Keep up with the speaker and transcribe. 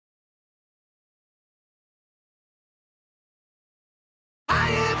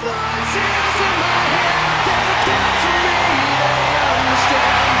Contest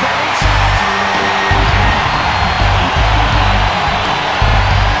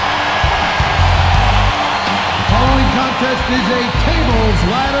is a tables,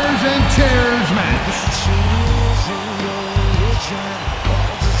 ladders, and chairs match.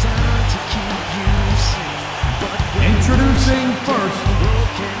 Introducing first,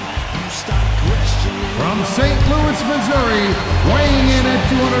 from St. Louis, Missouri, weighing in at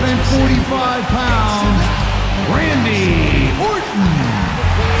 245 pounds, Randy Orton.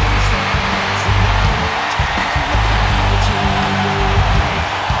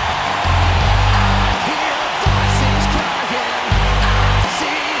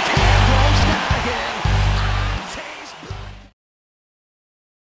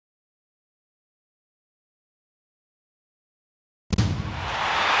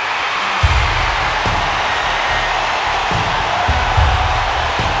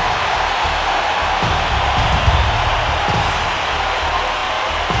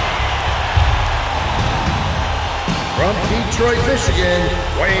 From Detroit, Michigan,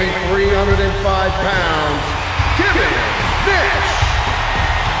 weighing 305 pounds, Kevin Nash.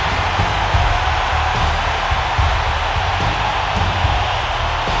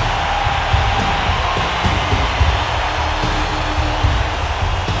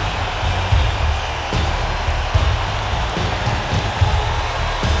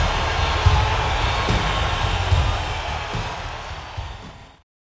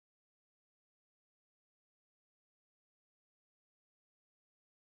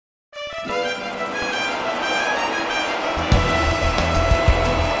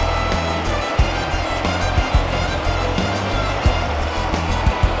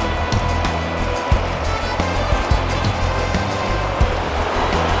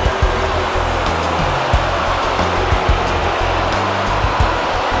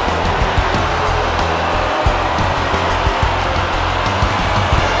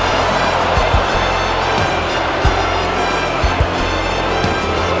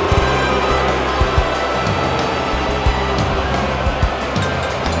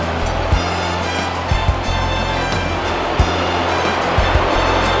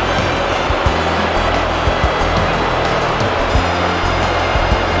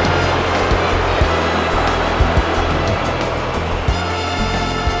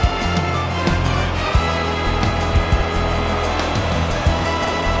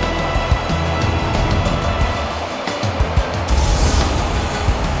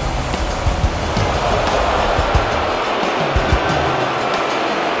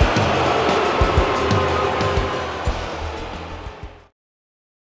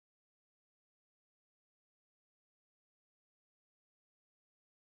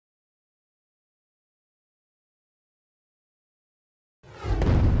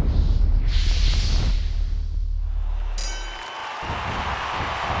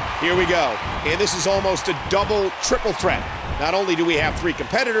 Here we go, and this is almost a double, triple threat. Not only do we have three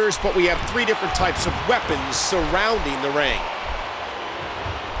competitors, but we have three different types of weapons surrounding the ring.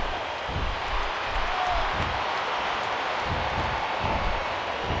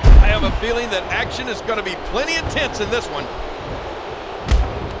 I have a feeling that action is going to be plenty intense in this one.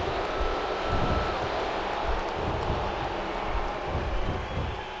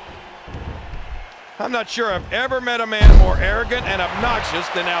 I'm not sure I've ever met a man more arrogant and obnoxious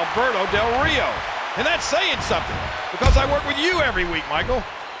than Alberto Del Rio. And that's saying something, because I work with you every week, Michael.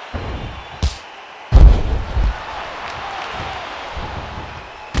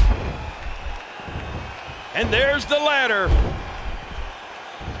 And there's the ladder.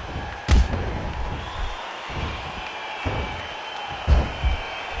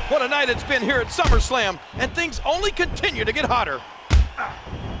 What a night it's been here at SummerSlam, and things only continue to get hotter.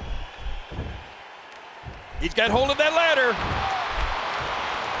 He's got hold of that ladder.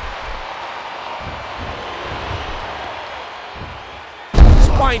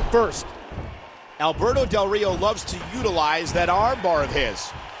 Spine first. Alberto Del Rio loves to utilize that arm bar of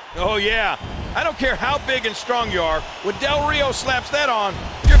his. Oh, yeah. I don't care how big and strong you are. When Del Rio slaps that on,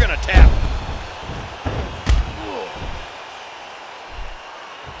 you're going to tap.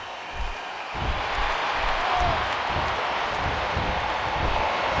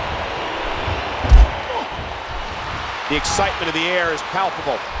 The excitement of the air is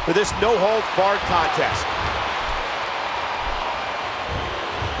palpable for this no-holds-barred contest.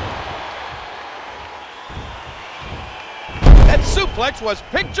 That suplex was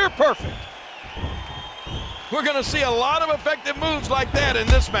picture perfect. We're going to see a lot of effective moves like that in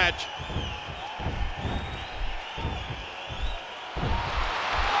this match.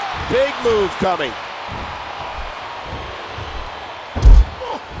 Big move coming.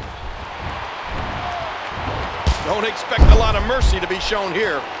 Don't expect a lot of mercy to be shown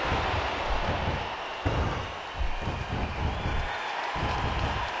here.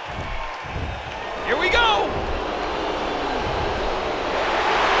 Here we go.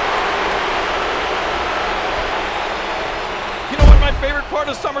 You know what my favorite part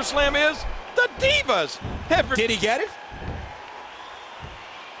of SummerSlam is? The Divas. Did he get it?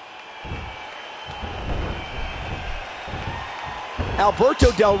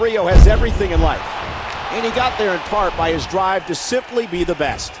 Alberto Del Rio has everything in life, and he got there in part by his drive to simply be the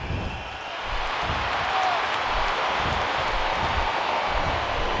best.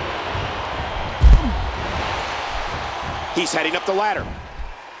 He's heading up the ladder.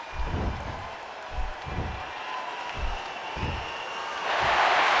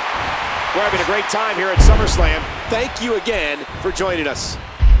 We're having a great time here at SummerSlam. Thank you again for joining us.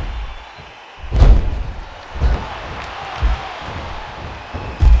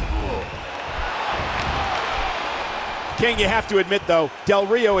 King, you have to admit, though, Del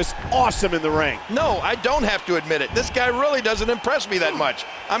Rio is awesome in the ring. No, I don't have to admit it. This guy really doesn't impress me that much.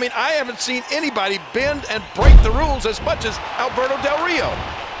 I mean, I haven't seen anybody bend and break the rules as much as Alberto Del Rio.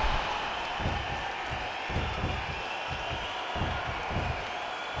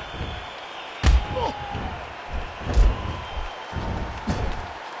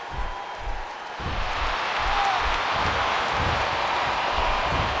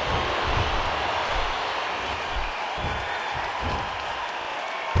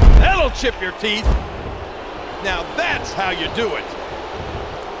 That'll chip your teeth. Now that's how you do it.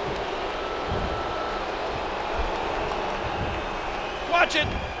 Watch it.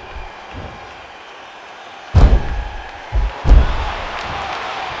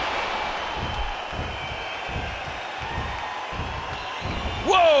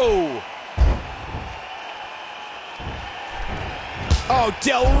 Whoa! Oh,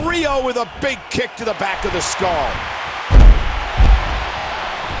 Del Rio with a big kick to the back of the skull.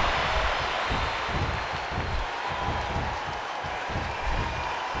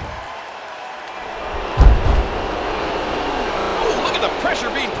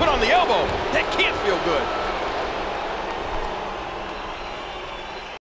 Pressure being put on the elbow. That can't feel good.